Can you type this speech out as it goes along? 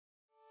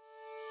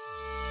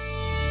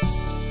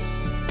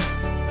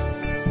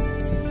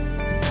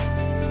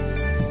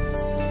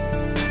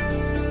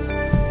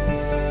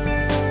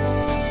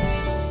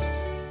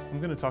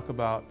talk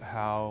about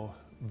how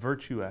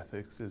virtue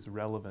ethics is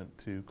relevant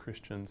to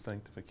Christian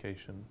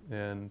sanctification.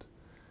 And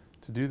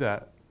to do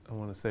that, I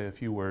want to say a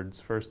few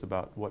words first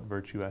about what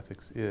virtue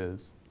ethics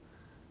is.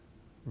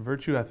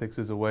 Virtue ethics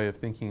is a way of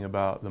thinking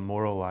about the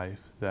moral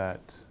life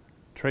that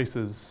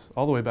traces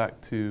all the way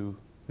back to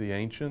the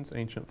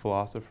ancient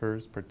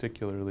philosophers,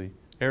 particularly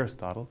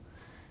Aristotle.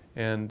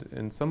 And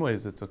in some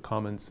ways, it's a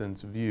common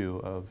sense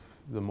view of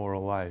the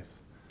moral life.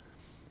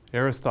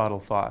 Aristotle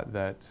thought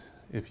that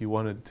if you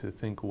wanted to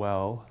think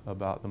well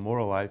about the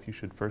moral life, you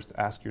should first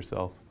ask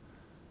yourself,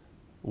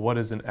 what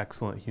is an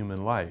excellent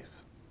human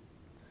life?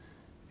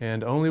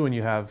 And only when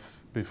you have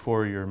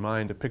before your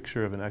mind a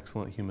picture of an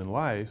excellent human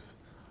life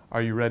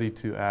are you ready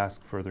to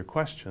ask further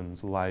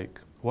questions like,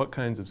 what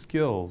kinds of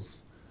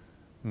skills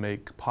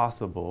make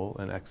possible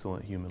an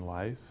excellent human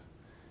life?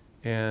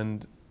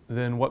 And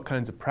then what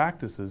kinds of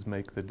practices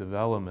make the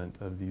development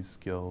of these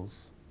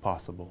skills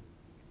possible?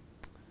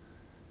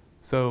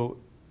 So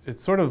it's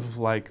sort of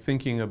like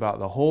thinking about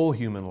the whole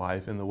human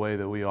life in the way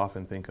that we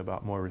often think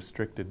about more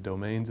restricted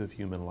domains of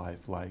human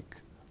life, like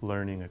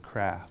learning a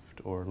craft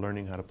or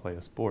learning how to play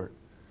a sport.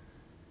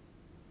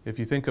 If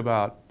you think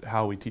about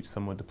how we teach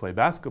someone to play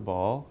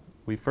basketball,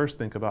 we first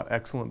think about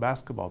excellent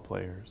basketball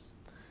players.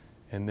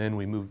 And then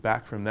we move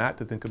back from that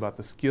to think about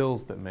the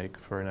skills that make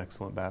for an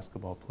excellent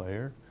basketball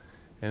player.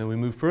 And then we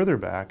move further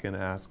back and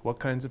ask, what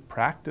kinds of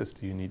practice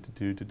do you need to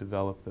do to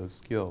develop those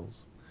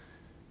skills?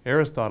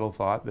 Aristotle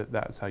thought that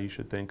that's how you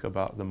should think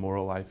about the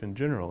moral life in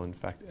general. In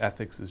fact,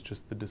 ethics is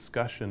just the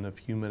discussion of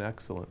human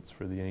excellence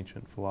for the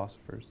ancient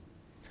philosophers.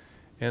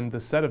 And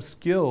the set of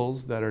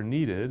skills that are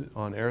needed,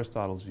 on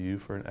Aristotle's view,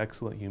 for an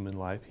excellent human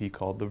life, he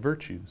called the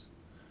virtues.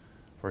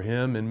 For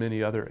him and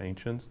many other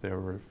ancients, there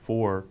were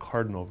 4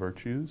 cardinal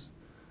virtues: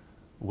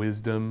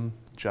 wisdom,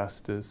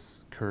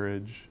 justice,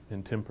 courage,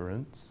 and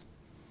temperance.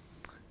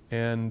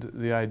 And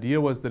the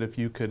idea was that if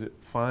you could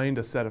find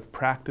a set of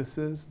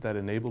practices that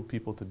enabled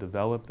people to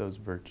develop those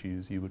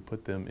virtues, you would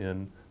put them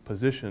in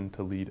position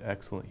to lead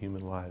excellent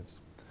human lives.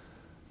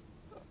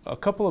 A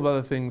couple of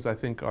other things I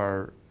think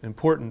are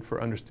important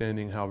for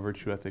understanding how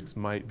virtue ethics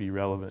might be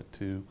relevant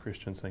to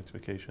Christian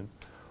sanctification.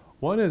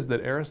 One is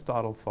that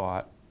Aristotle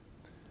thought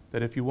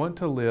that if you want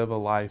to live a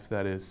life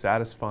that is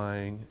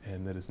satisfying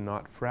and that is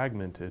not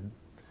fragmented,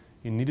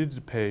 you needed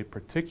to pay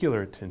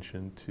particular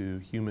attention to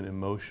human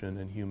emotion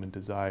and human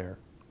desire.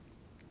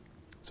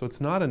 So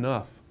it's not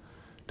enough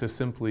to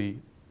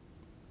simply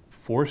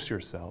force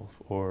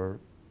yourself or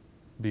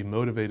be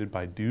motivated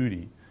by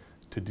duty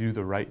to do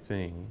the right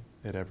thing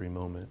at every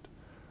moment.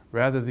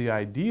 Rather, the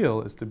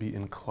ideal is to be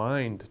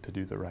inclined to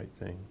do the right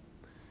thing.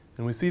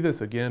 And we see this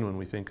again when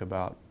we think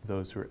about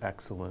those who are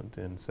excellent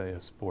in, say,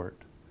 a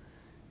sport.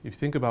 If you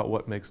think about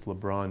what makes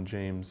LeBron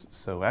James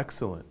so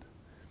excellent,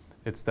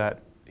 it's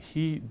that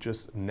he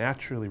just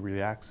naturally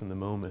reacts in the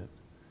moment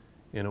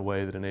in a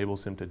way that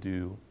enables him to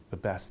do the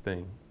best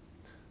thing.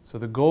 So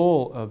the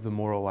goal of the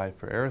moral life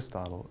for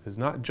Aristotle is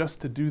not just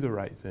to do the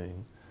right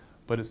thing,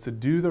 but it's to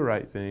do the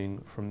right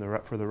thing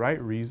for the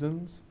right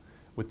reasons,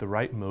 with the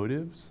right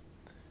motives,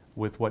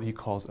 with what he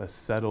calls a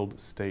settled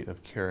state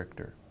of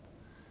character.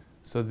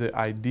 So the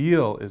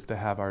ideal is to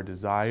have our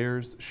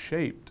desires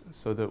shaped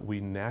so that we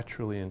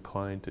naturally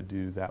incline to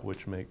do that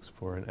which makes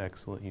for an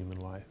excellent human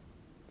life.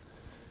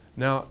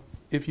 Now,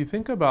 if you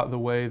think about the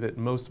way that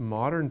most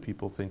modern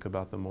people think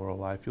about the moral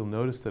life, you'll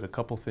notice that a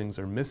couple things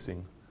are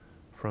missing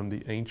from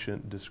the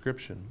ancient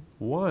description.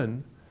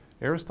 One,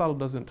 Aristotle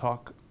doesn't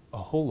talk a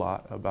whole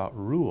lot about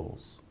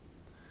rules.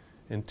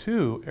 And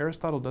 2,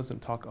 Aristotle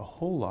doesn't talk a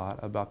whole lot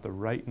about the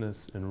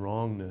rightness and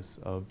wrongness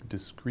of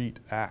discrete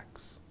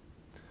acts.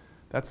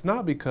 That's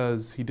not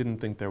because he didn't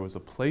think there was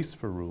a place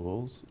for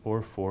rules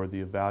or for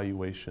the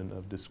evaluation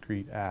of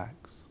discrete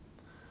acts.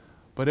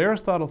 But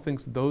Aristotle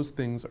thinks those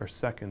things are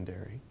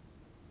secondary.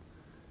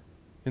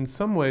 In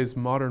some ways,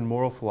 modern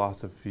moral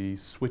philosophy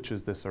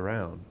switches this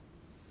around.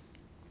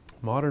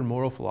 Modern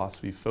moral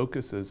philosophy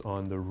focuses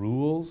on the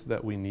rules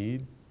that we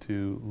need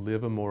to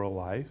live a moral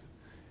life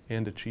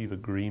and achieve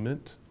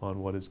agreement on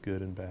what is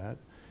good and bad,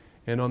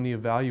 and on the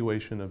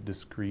evaluation of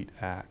discrete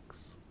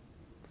acts.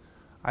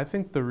 I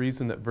think the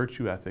reason that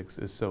virtue ethics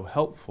is so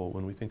helpful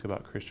when we think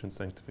about Christian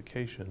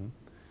sanctification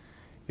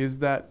is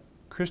that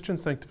Christian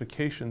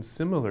sanctification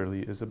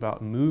similarly is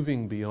about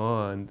moving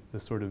beyond the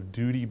sort of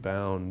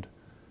duty-bound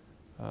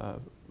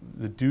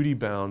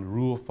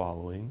rule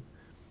following,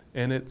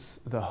 and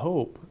it's the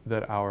hope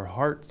that our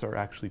hearts are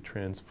actually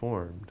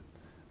transformed,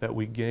 that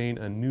we gain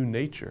a new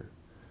nature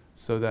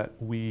so that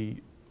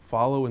we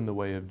follow in the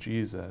way of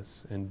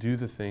Jesus and do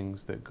the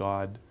things that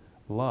God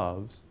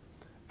loves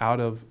out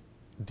of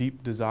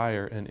deep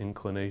desire and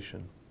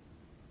inclination.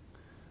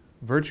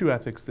 Virtue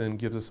ethics then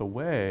gives us a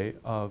way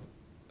of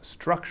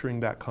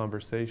structuring that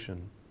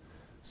conversation.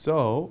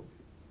 So,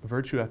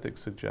 virtue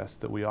ethics suggests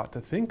that we ought to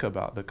think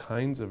about the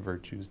kinds of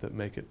virtues that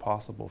make it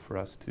possible for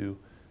us to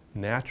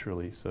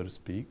naturally, so to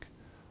speak,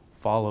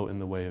 follow in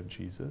the way of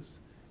Jesus.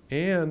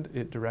 And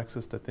it directs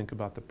us to think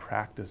about the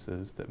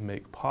practices that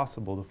make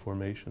possible the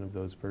formation of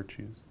those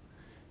virtues.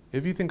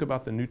 If you think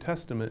about the New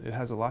Testament, it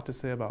has a lot to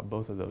say about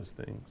both of those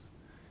things.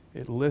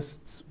 It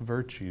lists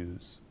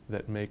virtues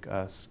that make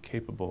us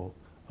capable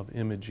of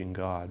imaging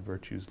God,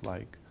 virtues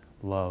like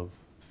love,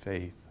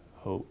 faith,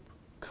 hope,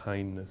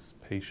 kindness,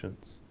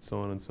 patience, so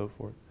on and so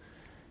forth.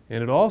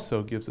 And it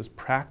also gives us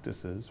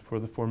practices for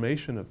the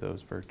formation of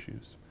those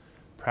virtues.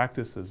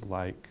 Practices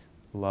like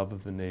love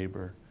of the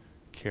neighbor,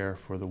 care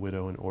for the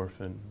widow and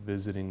orphan,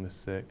 visiting the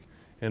sick,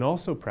 and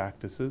also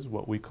practices,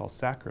 what we call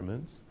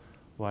sacraments,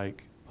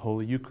 like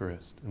Holy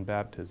Eucharist and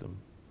baptism.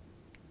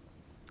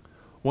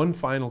 One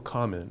final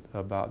comment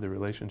about the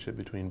relationship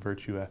between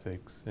virtue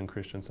ethics and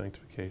Christian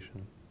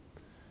sanctification.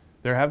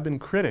 There have been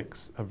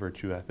critics of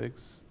virtue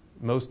ethics.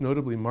 Most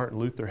notably, Martin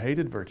Luther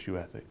hated virtue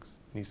ethics.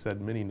 He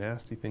said many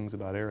nasty things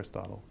about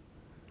Aristotle.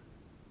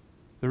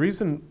 The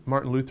reason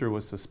Martin Luther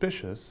was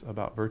suspicious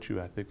about virtue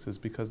ethics is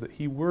because that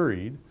he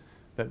worried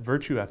that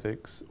virtue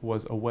ethics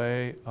was a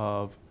way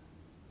of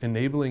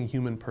enabling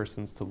human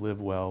persons to live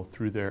well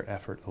through their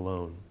effort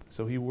alone.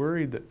 So he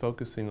worried that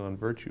focusing on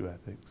virtue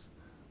ethics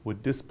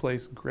would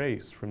displace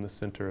grace from the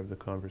center of the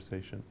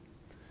conversation.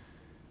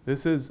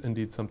 This is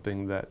indeed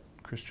something that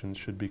Christians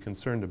should be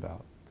concerned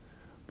about.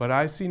 But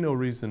I see no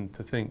reason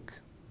to think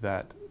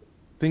that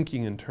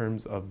thinking in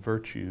terms of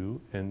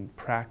virtue and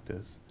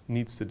practice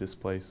needs to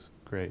displace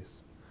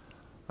grace.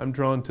 I'm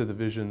drawn to the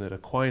vision that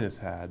Aquinas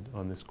had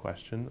on this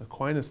question.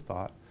 Aquinas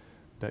thought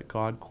that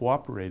God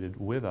cooperated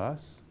with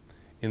us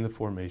in the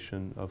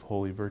formation of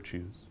holy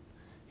virtues.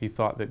 He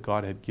thought that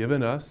God had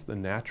given us the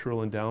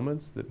natural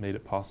endowments that made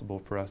it possible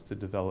for us to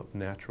develop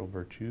natural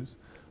virtues,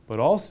 but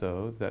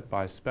also that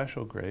by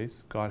special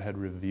grace, God had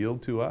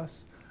revealed to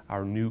us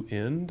our new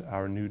end,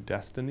 our new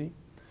destiny,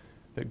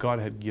 that God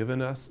had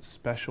given us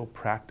special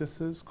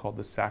practices called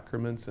the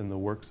sacraments and the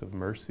works of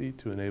mercy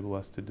to enable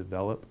us to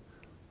develop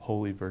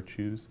holy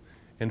virtues,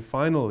 and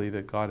finally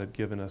that God had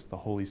given us the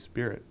Holy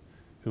Spirit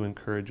who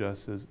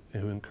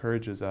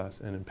encourages us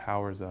and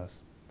empowers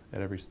us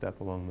at every step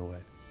along the way.